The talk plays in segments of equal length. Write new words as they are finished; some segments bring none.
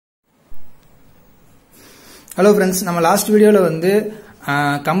Hello friends, நம்ம last வீடியோல வந்து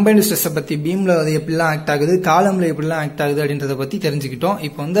கம்பைன்ட் ஸ்ட்ரெஸ் பத்தி பீம்ல அது எப்படிலாம் ஆக்ட் ஆகுது, காலம்ல எப்படிலாம் ஆக்ட் ஆகுது அப்படின்றத பத்தி தெரிஞ்சுக்கிட்டோம்.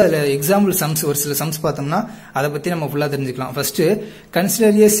 இப்போ வந்து அதுல எக்ஸாம்பிள் சம்ஸ் ஒரு சில சம்ஸ் பார்த்தோம்னா அதை பத்தி நம்ம ஃபுல்லா தெரிஞ்சுக்கலாம். First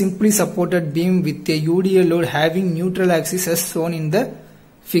consider a simply supported beam with a UDL load having neutral axis as shown in the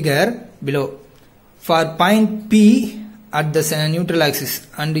figure below. For point P at the neutral axis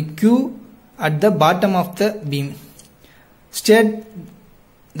and Q at the bottom of the beam. State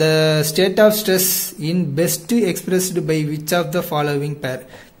the state of stress in best expressed by which of the following pair.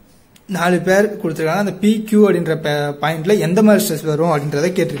 4 பேர் கொடுத்திருக்காங்க. அந்த PQ அப்படிங்கற பாயிண்ட்ல எந்த மாதிரி stress வரும் அப்படிங்கறத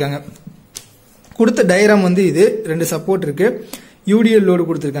கேட்டிருக்காங்க. கொடுத்த டயகிராம் வந்து இது ரெண்டு சப்போர்ட் இருக்கு. UDL லோட்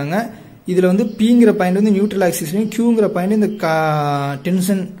கொடுத்திருக்காங்க. இதுல வந்து Pங்கற பாயிண்ட் வந்து நியூட்ரல் ஆக்சிஸ்லயும் Qங்கற பாயிண்ட் இந்த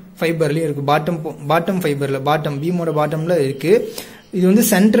டென்ஷன் ஃபைபர்லயும் இருக்கு. பாட்டம் ஃபைபர்ல பீமோட பாட்டம்ல இருக்கு. இது வந்து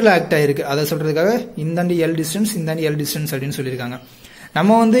சென்ட்ரல் ஆக்ட் ஆயிருக்கு. அத சொல்றதுக்காக இந்தாண்டி L டிஸ்டன்ஸ் இந்தாண்டி L டிஸ்டன்ஸ் அப்படினு சொல்லிருக்காங்க.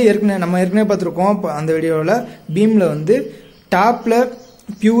 நம்ம வந்து ஏற்கனவே பார்த்திருக்கோம் அந்த வீடியோல பீம்ல வந்து டாப்ல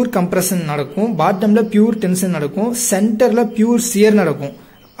பியூர் கம்ப்ரஷன் நடக்கும், பாட்டம்ல பியூர் டென்ஷன் நடக்கும், சென்டர்ல பியூர் சியர் நடக்கும்.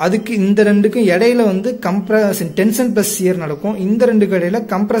 அதுக்கு இந்த ரெண்டுக்கும் இடையில வந்து டென்ஷன் பிளஸ் சியர் நடக்கும். இந்த ரெண்டுக்கு இடையில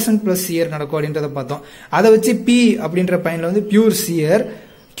கம்ப்ரஷன் பிளஸ் சியர் நடக்கும் அப்படின்றத பார்த்தோம். அதை வச்சு P அப்படின்ற பாயிண்ட்ல வந்து பியூர் சியர்,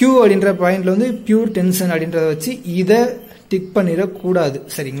 Q அப்படின்ற பாயிண்ட்ல வந்து பியூர் டென்ஷன் அப்படின்றத வச்சு இதை டிக் பண்ணிடக்கூடாது.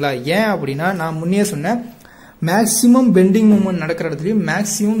 சரிங்களா? ஏன் அப்படின்னா நான் முன்னே சொன்னேன், மேக்சிமம் பெண்டிங் மூவ்மெண்ட் நடக்கிற இடத்துலயும்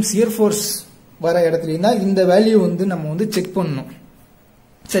மேக்சிமம் சியர் ஃபோர்ஸ் வர இடத்துலயும் தான் இந்த வேல்யூ வந்து நம்ம வந்து செக் பண்ணணும்.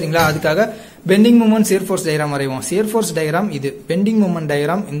 சரிங்களா? அதுக்காக bending movement shear force diagram வரைவோம். சியர் ஃபோர்ஸ் டயகிராம் இது, பெண்டிங் மூவ்மெண்ட்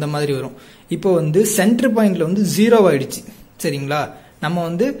டயகிராம் இந்த மாதிரி வரும். இப்போ வந்து சென்டர் பாயிண்ட்ல வந்து 0 ஆயிடுச்சு. சரிங்களா? நம்ம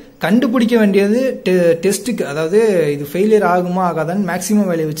வந்து கண்டுபிடிக்க வேண்டியது டெஸ்ட்டுக்கு, அதாவது இது ஃபெயிலியர் ஆகுமா ஆகாதான்னு மேக்ஸிமம்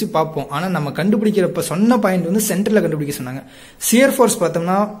வேல்யூ வச்சு பார்ப்போம். ஆனா நம்ம கண்டுபிடிக்கிறப்ப சொன்ன பாயிண்ட் வந்து சென்டர்ல கண்டுபிடிக்க சொன்னாங்க. சியர் ஃபோர்ஸ்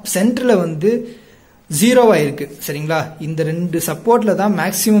பார்த்தோம்னா சென்டர்ல வந்து 0 ஆயிருக்கு. சரிங்களா? இந்த ரெண்டு சப்போர்ட்ல தான்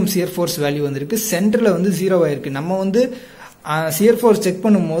மேக்ஸிமம் சியர் ஃபோர்ஸ் வேல்யூ வந்திருக்கு. சென்டர்ல வந்து 0 ஆயிருக்கு. நம்ம வந்து சியர் ஃபோர்ஸ் செக்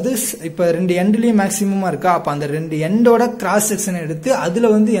பண்ணும்போது இப்ப ரெண்டு எண்ட்லயும் மேக்ஸிமமா இருக்கா, அப்ப அந்த ரெண்டு எண்டோட கிராஸ் செக்ஷன் எடுத்து அதுல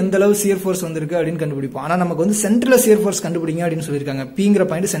வந்து எந்த அளவு சியர் ஃபோர்ஸ் வந்திருக்கு அப்படின்னு கண்டுபிடிப்போம். ஆனா நமக்கு வந்து சென்டர்ல சியர் ஃபோர்ஸ் கண்டுபிடிங்க அப்படின்னு சொல்லியிருக்காங்க. Pங்கற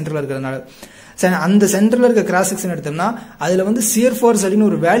பாயிண்ட் சென்டர்ல இருக்கிறதுனால அந்த சென்டர்ல இருக்க கிராஸ் செக்ஷன் எடுத்தோம்னா அதுல வந்து சியர் ஃபோர்ஸ் அப்படின்னு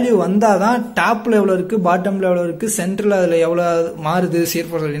ஒரு வேல்யூ வந்தாதான் டாப்ல எவ்வளவு இருக்கு, பாட்டம்ல எவ்வளவு இருக்கு, சென்டர்ல அதுல எவ்வளவு மாறுது சியர்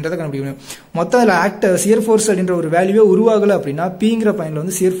ஃபோர்ஸ் அப்படின்றத கண்டுபிடிக்க முடியும். மொத்தம் அதுல சியர் ஃபோர்ஸ் அப்படின்ற ஒரு வேல்யூவே உருவாகல அப்படின்னா Pங்கற பாயிண்ட்ல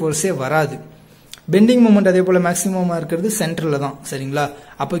வந்து சியர் ஃபோர்ஸே வராது. பெண்டிங் மூமெண்ட் அதே போல மேக்ஸிமமா இருக்கிறது சென்டர்ல தான். சரிங்களா?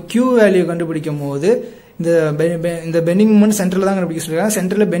 அப்ப Q வேல்யூ கண்டுபிடிக்கும் போது இந்த பெண்டிங் மூமெண்ட் சென்டர்ல தான் கண்டுபிடிக்க சொல்றாங்க.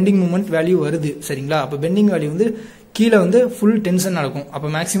 சென்டர்ல பெண்டிங் மூமெண்ட் வேல்யூ வருது. சரிங்களா? அப்ப பெண்டிங் வேல்யூ வந்து கீழே வந்து ஃபுல் டென்ஷன் நடக்கும். அப்ப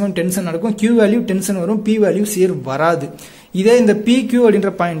மேக்ஸிமம் டென்ஷன் நடக்கும். Q வேல்யூ டென்ஷன் வரும், P வேல்யூ சியர் வராது. இதே இந்த PQ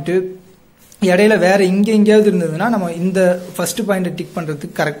அப்படின்ற பாயிண்ட் இடையில வேற எங்கேயாவது இருந்ததுன்னா நம்ம இந்த ஃபர்ஸ்ட் பாயிண்ட் டிக்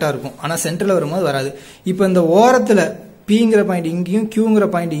பண்றதுக்கு கரெக்டா இருக்கும். ஆனா சென்டர்ல வரும்போது வராது. இப்ப இந்த ஓரத்துல Pங்கற பாயிண்ட் இங்கேயும் Qங்கற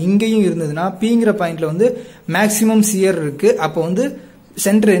பாயிண்ட் இங்கேயும் இருந்ததுன்னா Pங்கற பாயிண்ட்ல வந்து மேக்ஸிமம் சியர் இருக்கு. அப்போ வந்து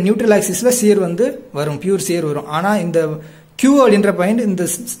சென்டர் நியூட்ரல் ஆக்சிஸ்ல சியர் வந்து வரும், பியூர் சியர் வரும். ஆனா இந்த Q அப்படின்ற பாயிண்ட்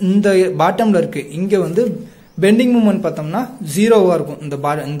இந்த பாட்டம்ல இருக்கு. இங்க வந்து பெண்டிங் மூவ்மெண்ட் பார்த்தோம்னா 0வா இருக்கும்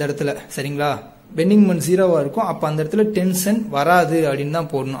இந்த இடத்துல. சரிங்களா? பெண்டிங் மூவ்மெண்ட் 0வா இருக்கும். அப்ப அந்த இடத்துல டென்ஷன் வராது அப்படின்னு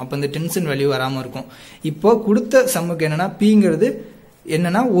தான் போடணும். அப்ப இந்த டென்ஷன் வேல்யூ வராம இருக்கும். இப்போ கொடுத்த சம்முக்கு என்னன்னா Pங்கிறது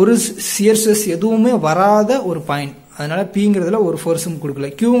என்னன்னா ஒரு சியர் ஸ்ட்ரெஸ் எதுவுமே வராத ஒரு பாயிண்ட். அதனால Pங்கிறதுல ஒரு ஃபோர்ஸும் கொடுக்கல.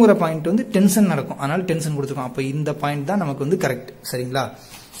 Qங்கற பாயிண்ட் வந்து டென்ஷன் நடக்கும், அதனால டென்ஷன் கொடுத்துருக்கோம். அப்ப இந்த பாயிண்ட் தான் நமக்கு வந்து கரெக்ட். சரிங்களா?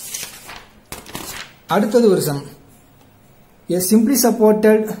 அடுத்தது ஒரு some. A simply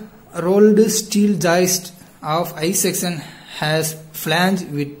supported rolled steel joist of I section has flange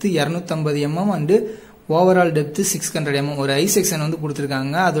width 250 mm and overall depth 600 mm. ஒரு I செக்ஷன் வந்து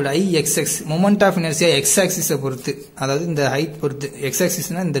கொடுத்திருக்காங்க. அதோட IXX moment of inertia X ஆக்சிஸை பொறுத்து, அதாவது இந்த ஹைட் பொறுத்து, X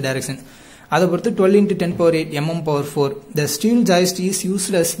ஆக்சிஸ்னா இந்த டைரக்ஷன், அதை பொறுத்து 12 × 10⁴ mm/4. The steel joist is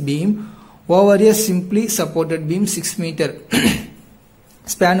used as beam over a simply supported beam 6 meter.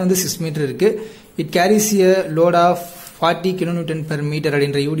 Span வந்து 6 மீட்டர் இருக்கு. It carries a load of 40 kN/m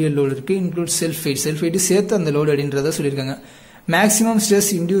அப்படின்ற UDL லோடு இருக்கு. இன்க்ளூட் செல்ஃப் வெயிட் சேர்த்து அந்த லோடு அப்படின்றத சொல்லியிருக்காங்க. Maximum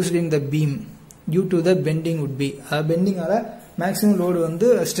stress induced in the beam due to the bending would be. பெண்டிங்கால maximum load வந்து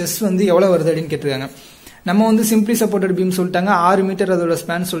stress வந்து எவ்வளவு வருது அப்படின்னு கேட்டிருக்காங்க. நம்ம வந்து சிம்பிளி சப்போர்ட்டட் பீம் சொல்லிட்டாங்க, 6 மீட்டர் அதோட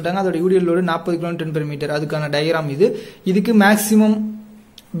ஸ்பேன் சொல்லிட்டாங்க, அதோட UDL லோடு 40 kN/m. அதுக்கான டயகிராம் இது. இதுக்கு maximum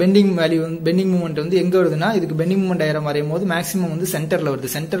bending value bending movement வந்து எங்க வருதுன்னா, இதுக்கு பெண்டிங் மூவ்மெண்ட் டயகிராம் வரையும் போது மேக்ஸிமம் வந்து சென்டர்ல வருது.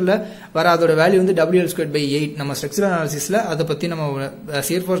 சென்டர்ல வர அதோட வேல்யூ வந்து WL²/8. நம்ம ஸ்ட்ரக்சரல் அனாலிசிஸ்ல அதை பத்தி நம்ம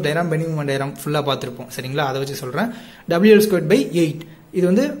shear force diagram bending movement diagram ஃபுல்லா பார்த்திருப்போம். சரிங்களா? அதை வச்சு சொல்றேன். WL²/8 இது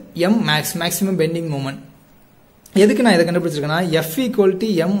வந்து M மேக்ஸிமம் பெண்டிங் மூவ்மெண்ட். எதுக்கு நான் இதை கண்டுபிடிச்சிருக்கேன்னா, F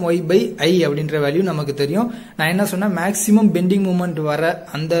 = my/I அப்படின்ற வேல்யூ நமக்கு தெரியும். நான் என்ன சொன்னா, மேக்ஸிமம் பெண்டிங் மூவ்மெண்ட் வர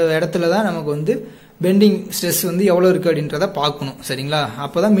அந்த இடத்துல தான் நமக்கு வந்து பெண்டிங் ஸ்ட்ரெஸ் வந்து எவ்வளவு இருக்கு அப்படின்றத பார்க்கணும். சரிங்களா?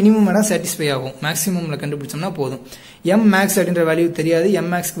 அப்பதான் மினிமம் வேணா சாட்டிஸ்ஃபை ஆகும். மேக்ஸிமம்ல கண்டுபிடிச்சோம்னா போதும். எம் மேக்ஸ் அப்படின்ற வேல்யூ தெரியாது. எம்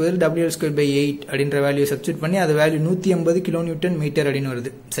மேக்ஸ்க்கு பதில் WL²/8 அப்படின்ற வேல்யூ சப்ஸ்டிட் பண்ணி அது வேல்யூ 180 கிலோநியூட்டன் மீட்டர் அப்படின்னு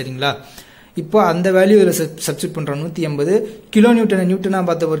வருது. சரிங்களா? இப்போ அந்த வேல்யூ இதுல சப்ஸ்டிட் பண்றோம். 180 கிலோநியூட்டனை நியூட்டனா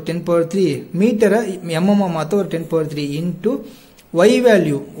பார்த்த ஒரு 10⁻3 மீட்டரை எம்எம் மாத்த ஒரு 10⁻3 இன்டூ ஒய்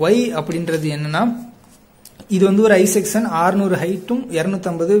வேல்யூ. ஒய் அப்படின்றது என்னன்னா இது வந்து ஒரு ஐ செக்ஷன் 600 ஹைட்டும்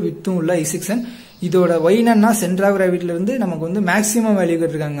 250 வித்தும் உள்ள ஐ செக்ஷன். இதோட ஒய் என்னன்னா சென்டர் ஆஃப் கிராவிட்டில இருந்து நமக்கு வந்து மேக்ஸிமம் வேல்யூ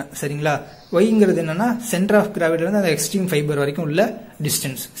கேட்டிருக்காங்க. சரிங்களா? ஒய்ங்கிறது என்னன்னா சென்டர் ஆஃப் கிராவிட்டில இருந்து அந்த எக்ஸ்ட்ரீம் ஃபைபர் வரைக்கும் உள்ள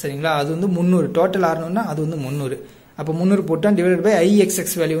டிஸ்டன்ஸ். சரிங்களா? அது வந்து 300. டோட்டல் 600னா அது வந்து 300. அப்போ 300 போட்டா டிவைடட் பை IXX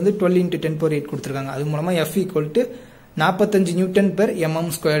வேல்யூ வந்து 12 × 10⁻8 கொடுத்துருக்காங்க. அது மூலமா F = 45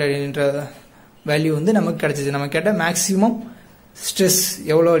 Nm²/mm² அப்படின்ற வேல்யூ வந்து நமக்கு கிடைச்சிச்சு. நம்ம கேட்ட மேக்ஸிமம் ஸ்ட்ரெஸ்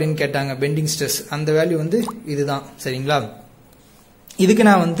எவ்வளோ அப்படின்னு கேட்டாங்க. பெண்டிங் ஸ்ட்ரெஸ் அந்த வேல்யூ வந்து இதுதான். சரிங்களா? இதுக்கு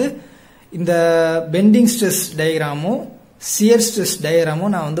நான் வந்து இந்த பெண்டிங் ஸ்ட்ரெஸ் டயக்ராமும் சியர் ஸ்ட்ரெஸ்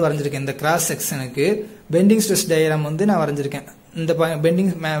டயக்ராமும் நான் வந்து வரைஞ்சிருக்கேன். இந்த கிராஸ் செக்ஷனுக்கு பெண்டிங் ஸ்ட்ரெஸ் டயக்ராம் வந்து நான் வரைஞ்சிருக்கேன். இந்த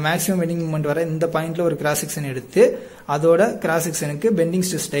பெண்டிங் மேக்ஸிமம் பெண்டிங் மூமெண்ட் வர இந்த பாயிண்ட்ல ஒரு கிராஸ் செக்ஷன் எடுத்து அதோட கிராஸ் செக்ஷனுக்கு பெண்டிங்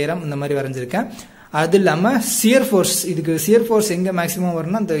ஸ்ட்ரெஸ் டயக்ராம் இந்த மாதிரி வரைஞ்சிருக்கேன். அது இல்லாம சியர் ஃபோர்ஸ், இதுக்கு சியர் ஃபோர்ஸ் எங்க மேக்ஸிமம்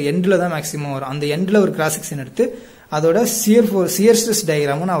வரும்னா அந்த எண்ட்ல தான் மேக்ஸிமம் வரும். அந்த எண்ட்ல ஒரு கிராஸ் செக்ஷன் எடுத்து அதோட சியர் ஸ்ட்ரெஸ்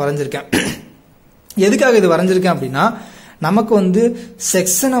டயக்ராமும் நான் வரைஞ்சிருக்கேன். எதுக்காக இது வரைஞ்சிருக்கேன் அப்படின்னா நமக்கு வந்து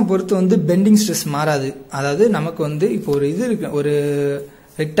செக்ஷனை பொறுத்து வந்து பெண்டிங் ஸ்ட்ரெஸ் மாறாது. அதாவது நமக்கு வந்து இப்போ ஒரு இது இருக்கு, ஒரு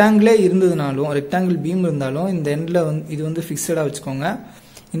ரெக்டாங்கிளே இருந்ததுனாலும் ரெக்டாங்கிள் பீம் இருந்தாலும் இந்த எண்ட்ல வந்து இது வந்து பிக்சடா வச்சுக்கோங்க.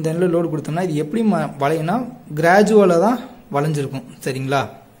 இந்த எண்ட்ல லோடு கொடுத்தோம்னா இது எப்படி வளையும்னா கிராஜுவலா தான் வளைஞ்சிருக்கும். சரிங்களா?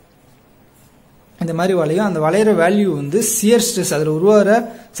 இந்த மாதிரி வளையும். அந்த வளையிற வேல்யூ வந்து சியர் ஸ்ட்ரெஸ் அதுல உருவாகிற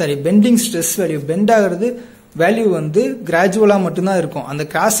பெண்டிங் ஸ்ட்ரெஸ் வேல்யூ பெண்ட் ஆகிறது வேல்யூ வந்து கிராஜுவலா மட்டும்தான் இருக்கும். அந்த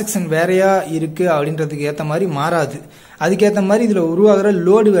கிராஸ் செக்ஷன் வேறையா இருக்கு அப்படின்றதுக்கு ஏத்த மாதிரி மாறாது. அதுக்கேற்ற மாதிரி இதுல உருவாகிற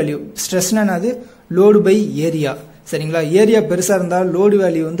லோடு வேல்யூ ஸ்ட்ரெஸ்னா அது லோடு பை ஏரியா. சரிங்களா? ஏரியா பெருசா இருந்தா லோடு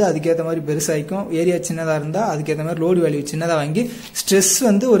வேல்யூ வந்து அதுக்கேற்ற மாதிரி பெருசாயிக்கும். ஏரியா சின்னதா இருந்தா அதுக்கேற்ற மாதிரி லோடு வேல்யூ சின்னதா வாங்கி ஸ்ட்ரெஸ்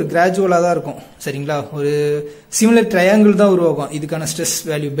வந்து ஒரு கிராஜுவலா தான் இருக்கும். சரிங்களா? ஒரு சிமிலர் ட்ரையாங்கிள் தான் உருவாகும். இதுக்கான stress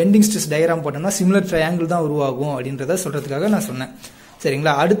value bending stress diagram போட்டோம்னா சிமிலர் ட்ரையாங்கிள் தான் உருவாகும் அப்படின்றத சொல்றதுக்காக நான் சொன்னேன்.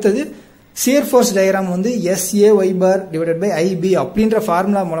 சரிங்களா? அடுத்தது சியர் ஃபோர்ஸ் டயக்ராம் வந்து SAY/IB அப்படின்ற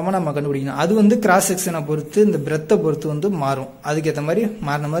ஃபார்முலா மூலமா நம்ம கண்டுபிடிக்கணும். அது வந்து கிராஸ் செக்ஷனை பொறுத்து இந்த பிரெத்தை பொறுத்து வந்து மாறும். அதுக்கேற்ற மாதிரி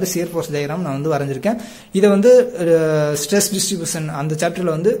மாறின மாதிரி சியர் ஃபோர்ஸ் டயக்ராம் நான் வந்து வரைஞ்சிருக்கேன். இதை வந்து ஸ்ட்ரெஸ் டிஸ்ட்ரிபியூஷன் அந்த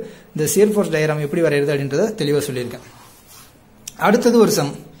சாப்டர்ல வந்து இந்த சியர் ஃபோர்ஸ் டயக்ராம் எப்படி வரைகிறது அப்படின்றத தெளிவாக சொல்லியிருக்கேன். அடுத்தது ஒரு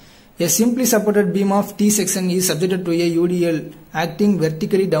some. A simply supported beam of T section is subjected to a UDL acting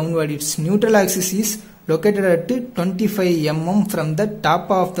vertically downward. Its neutral axis is located at 25 mm from the top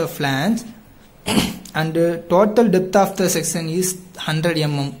of the flange and total depth of the section is 100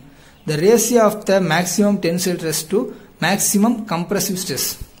 mm. The ratio of the maximum tensile stress to maximum compressive stress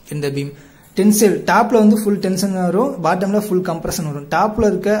in the beam. Tensile டாப்ல வந்து full tension வரும், பாட்டம்ல full compression வரும். டாப்ல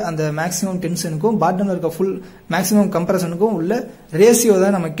இருக்க அந்த maximum டென்ஷனுக்கும் பாட்டம்ல இருக்க full maximum கம்ப்ரஷனுக்கும் உள்ள ratio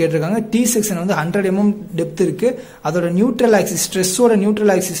தான் நமக்கு கேட்டிருக்காங்க. டி செக்ஷன் வந்து 100 mm டெப்த் இருக்கு. அதோட நியூட்ரல் ஆக்சிஸ் ஸ்ட்ரெஸ்ஸோட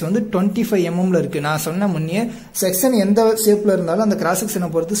நியூட்ரல் ஆக்சிஸ் வந்து 25 mm இருக்கு. நான் சொன்ன முன்னே செக்ஷன் எந்த ஷேப்ல இருந்தாலும் அந்த கிராஸ் செக்ஷனை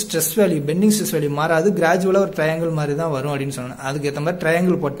பொறுத்து stress value bending stress value மாறாது. கிராஜுவலா ஒரு ட்ரையாங்கிள் மாதிரி தான் வரும் அப்படின்னு சொன்னேன். அதுக்கு ஏற்ற மாதிரி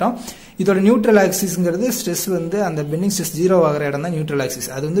ட்ரையாங்கிள் போட்டோம். இதோட நியூட்ரல் ஆக்சிஸ்ங்கிறது ஸ்ட்ரெஸ் வந்து அந்த பெண்டிங் ஸ்ட்ரெஸ் 0 ஆகிற இடம் தான் நியூட்ரல்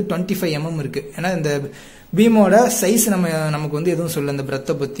ஆக்சிஸ். அது வந்து 25 mm இருக்கு. ஏன்னா இந்த பீமோட சைஸ் நமக்கு வந்து எதுவும் சொல்ல இந்த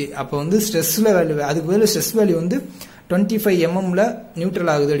பிரெத்தை பத்தி. அப்போ வந்து ஸ்ட்ரெஸ்ல வேல்யூ அதுக்கு பதில் ஸ்ட்ரெஸ் வேல்யூ வந்து 25 mm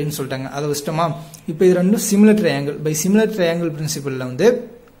நியூட்ரல் ஆகுது அப்படின்னு சொல்லிட்டாங்க. அதை வச்சிட்டோமா? இப்போ இது ரெண்டும் similar triangle. By similar triangle பிரின்சிபல்ல வந்து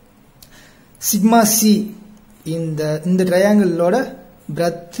சிக்மா சி இந்த ட்ரையாங்கிளோட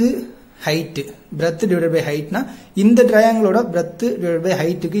பிரெத் டிவைடட் பை ஹைட்னா இந்த ட்ரையாங்கிளோட பிரெத் டிவைடட் பை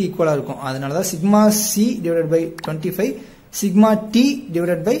ஹைட்டுக்கு ஈக்குவலா இருக்கும். அதனாலதான் sigma C divided by 25 sigma D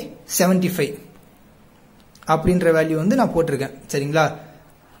divided by 75 அப்படின்ற வேல்யூ வந்து நான் போட்டிருக்கேன். சரிங்களா?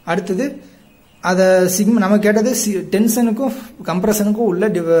 அடுத்தது அத சிக்மா நம்ம கேட்டது டென்ஷனுக்கும் கம்ப்ரஷனுக்கும் உள்ள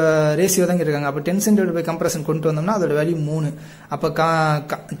ரேஷியோ தான் கேட்டிருக்காங்க. அப்ப டென்ஷன் டிவைடட் பை கம்ப்ரஷன் கொண்டு வந்தோம்னா அதோட வேல்யூ 3. அப்ப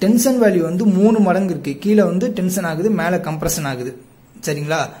டென்ஷன் வேல்யூ வந்து 3 மடங்கு இருக்கு. கீழே வந்து டென்ஷன் ஆகுது, மேல கம்ப்ரஷன் ஆகுது.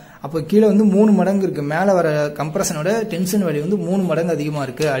 சரிங்களா? அப்போ கீழே வந்து 3 மடங்கு இருக்கு. மேல வர கம்ப்ரஷனோட டென்ஷன் வேல்யூ வந்து 3 மடங்கு அதிகமா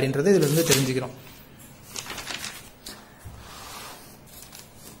இருக்கு அப்படின்றத இதுல இருந்து தெரிஞ்சுக்கிறோம்.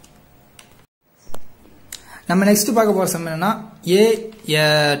 நம்ம நெக்ஸ்ட் பார்க்க போற சம் என்னன்னா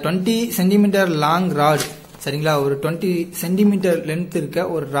 20 சென்டிமீட்டர் லாங் ராட். சரிங்களா? ஒரு 20 சென்டிமீட்டர் லென்த் இருக்க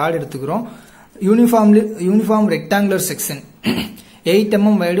ஒரு ராட் எடுத்துக்கிறோம். Uniform rectangular section 8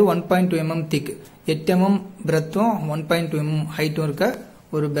 mm wide 1.2 mm திக் 8 mm பிரெத்தும் 1.2 mm ஹைட்டும் இருக்க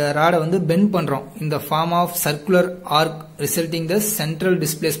ஒரு ராடை வந்து பெண்ட் பண்றோம். இந்த form of circular arc resulting the central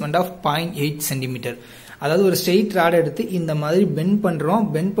displacement of 0.8 centimetre. அதாவது ஒரு ஸ்ட்ரெயிட் ராட் எடுத்து இந்த மாதிரி பெண்ட் பண்றோம்.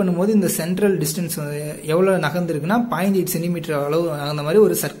 பெண்ட் பண்ணும்போது இந்த சென்ட்ரல் டிஸ்டன்ஸ் எவ்வளவு நகர்ந்துருக்குன்னா 0.8 சென்டிமீட்டர் அளவு அந்த மாதிரி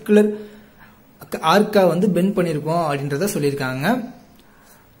ஒரு சர்க்குலர் ஆர்க்கா வந்து பெண்ட் பண்ணிருக்கோம் அப்படின்றத சொல்லியிருக்காங்க.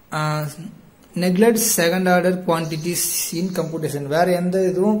 நெக்லெக்ட் செகண்ட் ஆர்டர் குவான்டிட்டிஸ் இன் கம்ப்யூட்டேஷன். வேற எந்த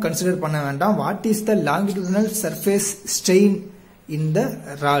இதுவும் கன்சிடர் பண்ண வேண்டாம். What is the longitudinal surface strain in the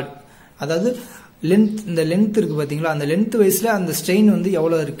rod? அதாவது லென்த், இந்த லென்த் இருக்கு பாத்தீங்களா, அந்த லென்த் வைஸ்ல அந்த ஸ்ட்ரெயின் வந்து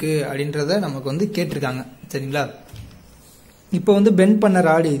எவ்வளவு இருக்கு அப்படின்றத நமக்கு வந்து கேட்டிருக்காங்க. சரிங்களா? இப்போ வந்து பெண்ட் பண்ண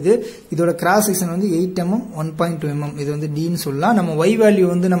ராடு இதோட கிராஸ் செக்ஷன் வந்து 8 mm 1.2 mm. இது வந்து டின்னு சொல்லலாம். நம்ம y வேல்யூ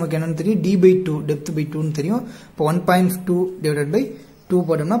வந்து நமக்கு என்னன்னு தெரியும், d/2 டெப்த் பை 2ன்னு தெரியும். இப்போ 1.2 டிவைடட் பை 2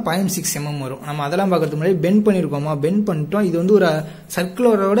 போட்டோம்னா 0.6 mm வரும். நம்ம அதெல்லாம் பார்க்கறதுக்கு முன்னாடி பெண்ட் பண்ணிருக்கோமா, பெண்ட் பண்ணிட்டோம். இது வந்து ஒரு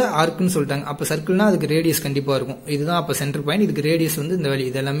சர்க்குலரோட ஆர்க்குன்னு சொல்லிட்டாங்க. அப்ப சர்க்கிள்னா அதுக்கு ரேடியஸ் கண்டிப்பா இருக்கும். இதுதான் அப்ப சென்டர் பாயிண்ட். இதுக்கு ரேடியஸ் வந்து இந்த வேல்யூ,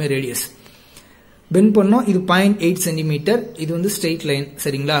 இது எல்லாமே ரேடியஸ். பெண்ட் பண்ணோம். இது 0.8 சென்டிமீட்டர். இது வந்து ஸ்ட்ரெயிட் லைன்.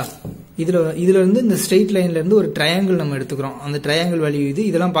 சரிங்களா? இதுல இருந்து இந்த ஸ்ட்ரெயிட் லைன்ல இருந்து ஒரு ட்ரையாங்கிள் நம்ம எடுத்துக்கிறோம். அந்த ட்ரையாங்கிள் வேல்யூ இது.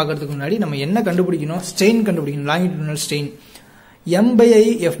 இதெல்லாம் பார்க்கறதுக்கு முன்னாடி நம்ம என்ன கண்டுபிடிக்கணும், ஸ்ட்ரெயின் கண்டுபிடிக்கணும். Longitudinal strain m/i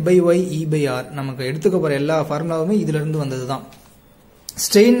f/y e/r. நமக்கு எடுத்துக்க போற எல்லா ஃபார்முலாவுமே இதுல இருந்து வந்ததுதான்.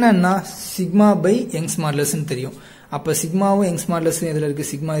 ஸ்ட்ரெயின் என்ன, சிக்மா பை யங்ஸ் மாடுலஸ் தெரியும். அப்ப சிக்மாவும் யங்ஸ் மாடுலஸ் இதுல இருக்கு,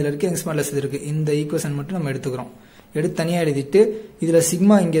 சிக்மா இதுல இருக்கு, யங்ஸ் மாடுலஸ் இது இருக்கு. இந்த ஈக்குவேஷன் மட்டும் நம்ம எடுத்துக்கிறோம். எடுத்து தனியா எழுதிட்டு இதுல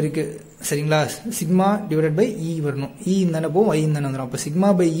சிக்மா இங்க இருக்கு. சரிங்களா? சிக்மா டிவைடட் பை இ வரணும். இ இந்த போகும், y இந்த வந்துடும். அப்ப sigma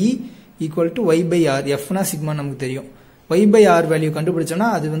by E equal to y by R. எஃப்னா sigma நமக்கு தெரியும். y பை ஆர் வேல்யூ கண்டுபிடிச்சோம்னா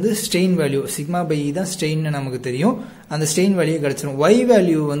அது வந்து ஸ்ட்ரெயின் வேல்யூ. சிக்மா பை இ தான் ஸ்ட்ரெயின் நமக்கு தெரியும். அந்த ஸ்ட்ரெயின் வேல்யூ கிடைச்சிடும். y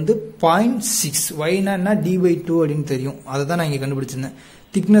வேல்யூ வந்து 0.6. yனா d/2 அப்படின்னு தெரியும். அதை தான் நான் இங்க கண்டுபிடிச்சிருந்தேன்.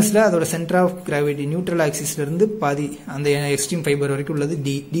 திக்னஸ்ல அதோட சென்டர் ஆஃப் கிராவிட்டி நியூட்ரல் ஆக்சிஸ்ல இருந்து பாதி அந்த எக்ஸ்ட்ரீம் ஃபைபர் வரைக்கும் உள்ளது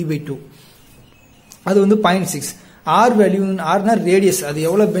d/2. அது வந்து 0.6. ஆர் வேல்யூ, ஆர்னா ரேடியஸ், அது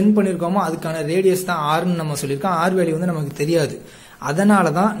எவ்வளவு பெண்ட் பண்ணிருக்கோமோ அதுக்கான ரேடியஸ் தான் ஆர்னு நம்ம சொல்லியிருக்கோம். ஆர் வேல்யூ வந்து நமக்கு தெரியாது.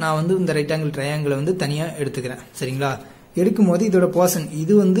 அதனாலதான் நான் வந்து இந்த ரைட் ஆங்கிள் ட்ரையாங்கிள் வந்து தனியா எடுத்துக்கிறேன். சரிங்களா? எடுக்கும் போது இதோட போர்ஷன்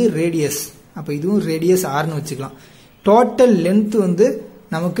இது வந்து ரேடியஸ். அப்ப இதுவும் ரேடியஸ் ஆர்னு வச்சுக்கலாம். டோட்டல் லென்த் வந்து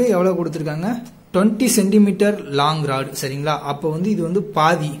நமக்கு எவ்வளவு கொடுத்திருக்காங்க, 20 சென்டிமீட்டர் லாங் ராட். சரிங்களா? அப்ப வந்து இது வந்து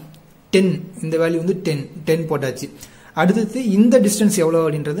பாதி 10. இந்த வேல்யூ வந்து 10 போட்டாச்சு. அடுத்து இந்த டிஸ்டன்ஸ் எவ்வளவு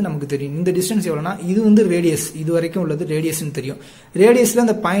அப்படின்றது நமக்கு தெரியும். இந்த டிஸ்டன்ஸ் எவ்வளவுனா இது வந்து ரேடியஸ், இது வரைக்கும் உள்ளது ரேடியஸ்னு தெரியும். ரேடியஸ்ல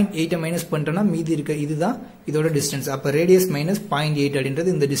அந்த 0.8 மைனஸ் பண்ணிட்டோம்னா மீதி இருக்க இதுதான் இதோட டிஸ்டன்ஸ். அப்ப ரேடியஸ் மைனஸ் 0.8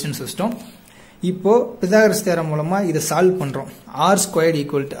 அப்படின்றது இந்த டிஸ்டன்ஸ் வச்சிட்டோம். இப்போ பிதாகரஸ் தியரம் மூலமா இதை சால்வ் பண்றோம். R squared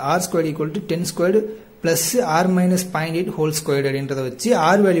equal to 10 squared plus R minus 0.8 whole squared அப்படின்றத வச்சு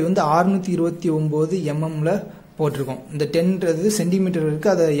ஆர் வேல்யூ வந்து 629 mmல போட்டிருக்கோம். இந்த 10ன்றது சென்டிமீட்டர் இருக்கு,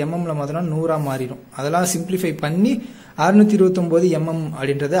 அதை mmல மாத்திரம் 100 மாறிடும். அதெல்லாம் சிம்பிளிஃபை பண்ணி 629 mm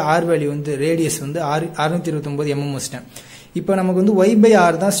அப்படின்றது ஆர் வேல்யூ வந்து ரேடியஸ் வந்து 629 mm வச்சிட்டேன். இப்போ நமக்கு வந்து y பை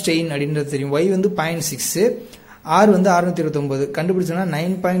ஆர் தான் ஸ்ட்ரெயின் அப்படின்றது தெரியும். y வந்து 0.6, ஆர் வந்து 629 கண்டுபிடிச்சோம்னா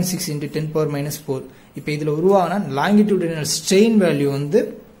 9.6 into 10 power minus 4. இப்போ இதுல உருவான லாங்கிடியூடினல் ஸ்ட்ரெயின் வேல்யூ வந்து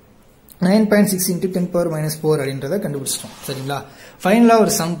 9.6 into 10 power minus 4 அப்படின்றத கண்டுபிடிச்சிட்டோம். சரிங்களா? ஃபைனலா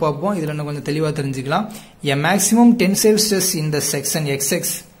ஒரு சம் பார்ப்போம். இதுல இன்னும் கொஞ்சம் தெளிவா தெரிஞ்சுக்கலாம். A maximum tensile stress in the section XX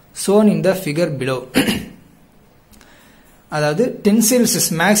shown in the figure below. அதாவது tensile stress,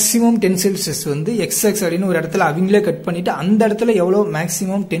 maximum tensile stress வந்து XX அப்படின்னு ஒரு இடத்துல அவங்களே கட் பண்ணிட்டு அந்த இடத்துல எவ்வளவு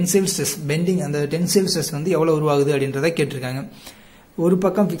மேக்ஸிமம் டென்சைல் ஸ்ட்ரெஸ் பெண்டிங், அந்த டென்சைல் ஸ்ட்ரெஸ் வந்து எவ்வளவு உருவாகுது அப்படின்றத கேட்டிருக்காங்க. ஒரு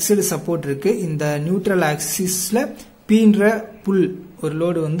பக்கம் பிக்சடு சப்போர்ட் இருக்கு. இந்த நியூட்ரல் ஆக்சிஸ்ல பீன்ற புல் ஒரு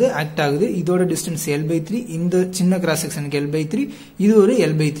லோடு வந்து ஆக்ட் ஆகுது. இதோட டிஸ்டன்ஸ் L/3, இந்த சின்ன கிராஸ் செக்ஷனுக்கு L/3, இது ஒரு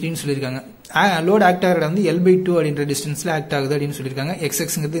L/3ன்னு சொல்லியிருக்காங்க. லோடு ஆக்ட் ஆகிற வந்து L/2 அப்படின்ற டிஸ்டன்ஸ்ல ஆக்ட் ஆகுது அப்படின்னு சொல்லியிருக்காங்க.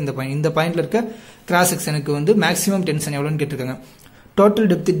 XXங்கிறது இந்த பாயிண்ட்ல இருக்க கிராஸ் செக்ஷனுக்கு வந்து மேக்ஸிமம் டென்ஷன் எவ்வளவுன்னு கேட்டிருக்காங்க. டோட்டல்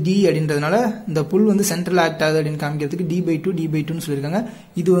டெப்த் D அப்படின்றதுனால இந்த புல் வந்து சென்ட்ரல் ஆக்ட் ஆகுது அப்படின்னு காமிக்கிறதுக்கு d/2 சொல்லியிருக்காங்க.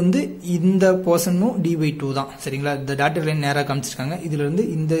 இது வந்து இந்த போர்ஷனும் d/2 தான். சரிங்களா? இந்த டாட்டர் லைன் நேரா காமிச்சிருக்காங்க. இதுல இருந்து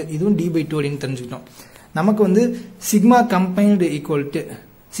இந்த இதுவும் d/2 அப்படின்னு தெரிஞ்சுக்கிட்டோம். நமக்கு வந்து sigma combined equal to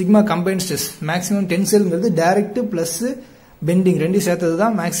sigma combined stress maximum டென்சைல்ங்கிறது direct plus bending ரெண்டு சேர்த்தது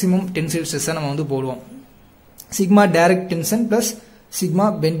தான் மேக்ஸிமம் டென்சைல் ஸ்ட்ரெஸ் நம்ம வந்து போடுவோம். Sigma direct tension plus sigma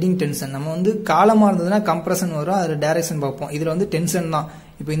bending tension. நம்ம வந்து காலமா இருந்ததுன்னா கம்ப்ரஷன் வரும், அதுல டைரக்ஷன் பார்ப்போம். இதுல வந்து டென்ஷன் தான்.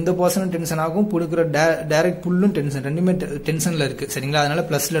 இப்போ இந்த போர்ஷனும் டென்ஷன் ஆகும், கொடுக்குற டைரக்ட் புல்லும் டென்ஷன், ரெண்டுமே டென்ஷன்ல இருக்கு. சரிங்களா? அதனால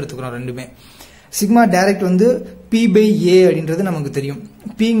பிளஸ்ல எடுத்துக்கிறோம் ரெண்டுமே. சிக்மா டைரக்ட் வந்து P/A அப்படின்றது நமக்கு தெரியும்.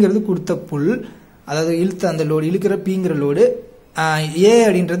 Pங்கிறது கொடுத்த புல், அதாவது இழுத்த அந்த லோடு, இழுக்கிற Pங்கிற லோடு. A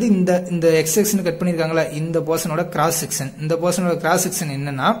அப்படின்றது இந்த எக்ஸ் செக்ஷன் கட் பண்ணிருக்காங்களா, இந்த போர்ஷனோட கிராஸ் செக்ஷன். இந்த போர்ஷனோட கிராஸ் செக்ஷன்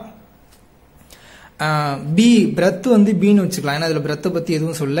என்னன்னா B, பிரெத் வந்து Bன்னு வச்சுக்கலாம். ஏன்னா அதுல பிரெத்தை பத்தி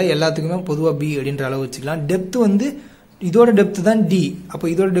எதுவும் சொல்ல, எல்லாத்துக்குமே பொதுவா B அப்படின்ற அளவு வச்சுக்கலாம். டெப்த் வந்து இதோட டெப்த் தான் D. அப்போ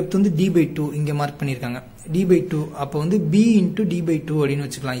இதோட டெப்த் வந்து d/2 இங்க மார்க் பண்ணிருக்காங்க. d/2 அப்போ வந்து B into d/2 அப்படின்னு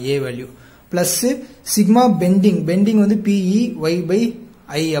வச்சுக்கலாம் A value. Plus sigma bending வந்து PE y by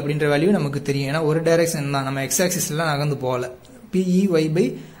ஐ அப்படின்ற வேல்யூ நமக்கு தெரியும். ஏன்னா ஒரு டைரக்ஷன் தான், நம்ம எக்ஸ் ஆக்சிஸ்லாம் நகர்ந்து போகல. PEY by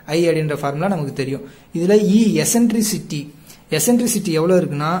I அப்படின்ற ஃபார்முலா நமக்கு தெரியும். இதுல எசென்ட்ரிசிட்டி எவ்வளவு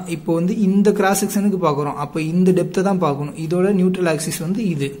இருக்குன்னா, இப்போ வந்து இந்த கிராஸ் செக்ஷனுக்கு பார்க்குறோம், அப்போ இந்த டெப்த்தை தான் பார்க்கணும். இதோட நியூட்ரல் ஆக்சிஸ் வந்து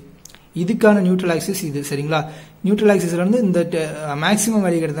இதுக்கான நியூட்ரல் ஆக்சிஸ் இது. சரிங்களா? நியூட்ரல் ஆக்சிஸ்ல இருந்து இந்த மேக்ஸிமம்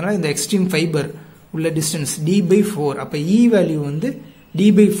வேல்யூ கிடைத்தனால இந்த எக்ஸ்ட்ரீம் ஃபைபர் உள்ள டிஸ்டன்ஸ் d/4. அப்ப E வேல்யூ வந்து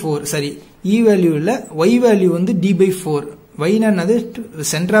d/4. சரி, E வேல்யூ இல்ல, Y வேல்யூ வந்து d/4. Y என்னது?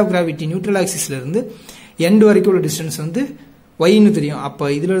 சென்டர் ஆஃப் கிராவிட்டி நியூட்ரல் ஆக்சிஸ்ல இருந்து எண்ட் வரைக்கும் உள்ள டிஸ்டன்ஸ் வந்து y ன்னு தெரியும்.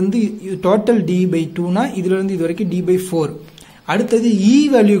 அப்ப இதுல இருந்து டோட்டல் d/2னா இதுல இருந்து இது வரைக்கும் d/4. அடுத்தது E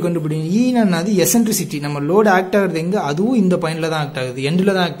வேல்யூ கண்டுபிடிங்க. E என்னது? எசென்ட்ரிசிட்டி. நம்ம லோட் ஆக்ட் ஆகுறது எங்க? அதுவும் இந்த பாயிண்ட்ல தான் ஆக்ட் ஆகுது, எண்ட்ல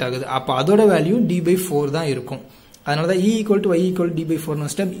தான் ஆக்ட் ஆகுது. அப்ப அதோட வேல்யூ d/4 தான் இருக்கும். அதனாலதான் E = Y = d/4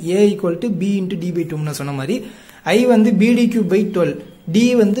 step, A = B × d/2 சொன்ன மாதிரி I வந்து BD3/12, D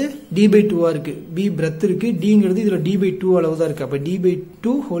வந்து d/2 இருக்கு, B பிரெத் இருக்கு, Dங்கிறது இதுல d/2 அளவு தான் இருக்கு. அப்ப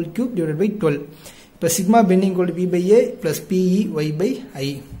d/2 / 12. இப்ப sigma bending = B/A plus PEY/I.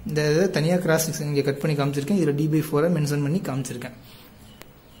 இந்த தனியா கிராஸ் செக்ஷன் இங்க கட் பண்ணி காமிச்சிருக்கேன். இதுல d/4 மென்ஷன் பண்ணி காமிச்சிருக்கேன்.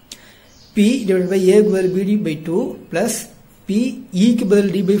 P / A க்கு பதில் BD/2 plus P E க்கு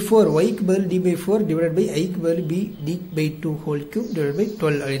பதில் d/4, Y க்கு பதில் d/4 divided by I க்கு பதில் BD/2 whole cube divided by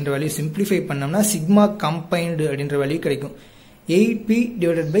 12 அப்படின்ற வேல்யூ சிம்பிளிஃபை பண்ணோம்னா சிக்மா கம்பைன்டு அப்படின்ற வேல்யூ கிடைக்கும். 8P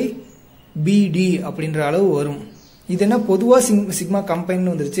divided by BD அப்படின்ற அளவு வரும். இது என்ன பொதுவா சிக்மா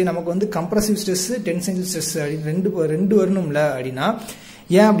கம்பைன் வந்துருச்சு. நமக்கு வந்து கம்ப்ரசிவ் ஸ்ட்ரெஸ், டென்சைல் ஸ்ட்ரெஸ் ரெண்டு வரணும்ல அப்படின்னா,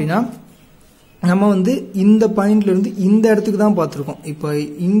 ஏன் அப்படின்னா நம்ம வந்து இந்த பாயிண்ட்ல இருந்து இந்த இடத்துக்கு தான் பார்த்துருக்கோம். இப்போ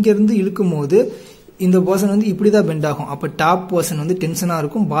இங்க இருந்து இழுக்கும் போது இந்த போர்ஷன் வந்து இப்படிதான் பெண்ட் ஆகும். அப்ப டாப் போர்ஷன் வந்து டென்ஷனா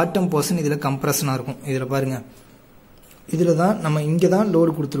இருக்கும், பாட்டம் போர்ஷன் இதுல கம்ப்ரஷனா இருக்கும். இதுல பாருங்க, இதுல தான் நம்ம இங்க தான்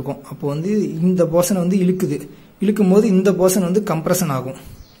லோடு கொடுத்துருக்கோம். அப்போ வந்து இந்த போர்ஷன் வந்து இழுக்கும் போது இந்த போர்ஷன் வந்து கம்ப்ரஷன் ஆகும்.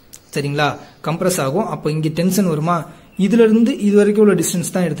 சரிங்களா? கம்ப்ரஸ் ஆகும். அப்போ இங்க டென்ஷன் வருமா? இதுல இருந்து இது வரைக்கும் உள்ள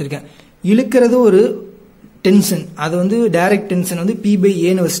டிஸ்டன்ஸ் தான் எடுத்திருக்கேன். இழுக்கிறது ஒரு டென்ஷன், அது வந்து டைரக்ட் டென்ஷன் வந்து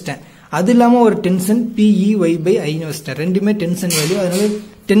P/A ன்னு வச்சிட்டேன். அது இல்லாம ஒரு டென்ஷன் PEY/I ன்னு வச்சிட்டேன். ரெண்டுமே டென்ஷன் வேல்யூ. அதனால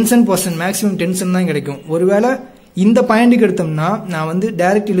டென்ஷன் போர்ஷன் மேக்ஸிமம் டென்ஷன் தான் கிடைக்கும். ஒருவேளை இந்த பாயிண்ட்டுக்கு எடுத்தோம்னா நான் வந்து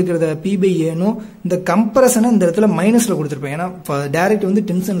டைரக்ட் இழுக்கிறத P/A-னும் இந்த கம்ப்ரஷனை இந்த இடத்துல மைனஸ்ல கொடுத்துருப்பேன். ஏன்னா டைரக்ட் வந்து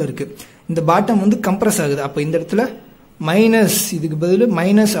டென்ஷன்ல இருக்கு, இந்த பாட்டம் வந்து கம்ப்ரஸ் ஆகுது. அப்ப இந்த இடத்துல மைனஸ், இதுக்கு பதில்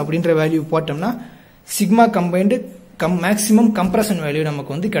மைனஸ் அப்படின்ற வேல்யூ போட்டோம்னா sigma combined maximum compression value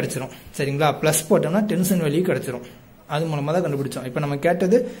நமக்கு வந்து கிடைச்சிரும். சரிங்களா? பிளஸ் போட்டோம்னா டென்ஷன் வேல்யூ கிடைச்சிரும். அது மூலமா தான் கண்டுபிடிச்சோம். இப்போ நம்ம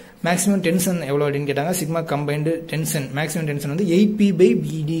கேட்டது மேக்ஸிமம் டென்ஷன் எவ்வளவு அப்படின்னு கேட்டாங்க. Sigma combined tension maximum tension வந்து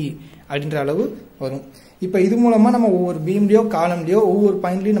 8P/BD அப்படின்ற அளவு வரும். இப்போ இது மூலமா நம்ம ஒவ்வொரு பீம்லயோ காலம்லயோ ஒவ்வொரு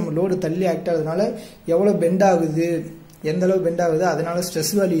பாயிண்ட்லயும் நம்ம லோடு தள்ளி ஆக்ட் ஆகுதுனால எவ்வளவு பெண்ட் ஆகுது, எந்த அளவு பெண்ட் ஆகுது, அதனால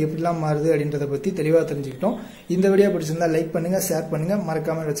ஸ்ட்ரெஸ் வேல்யூ எப்படிலாம் மாறுது அப்படின்றத பத்தி தெளிவா தெரிஞ்சுக்கிட்டோம். இந்த வீடியோ பிடிச்சிருந்தா லைக் பண்ணுங்க, ஷேர் பண்ணுங்க,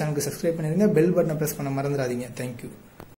 மறக்காம சேனலுக்கு சப்ஸ்கிரைப் பண்ணிருங்க, பெல் பட்டனை பிரஸ் பண்ண மறந்துடாதீங்க. தேங்க்யூ.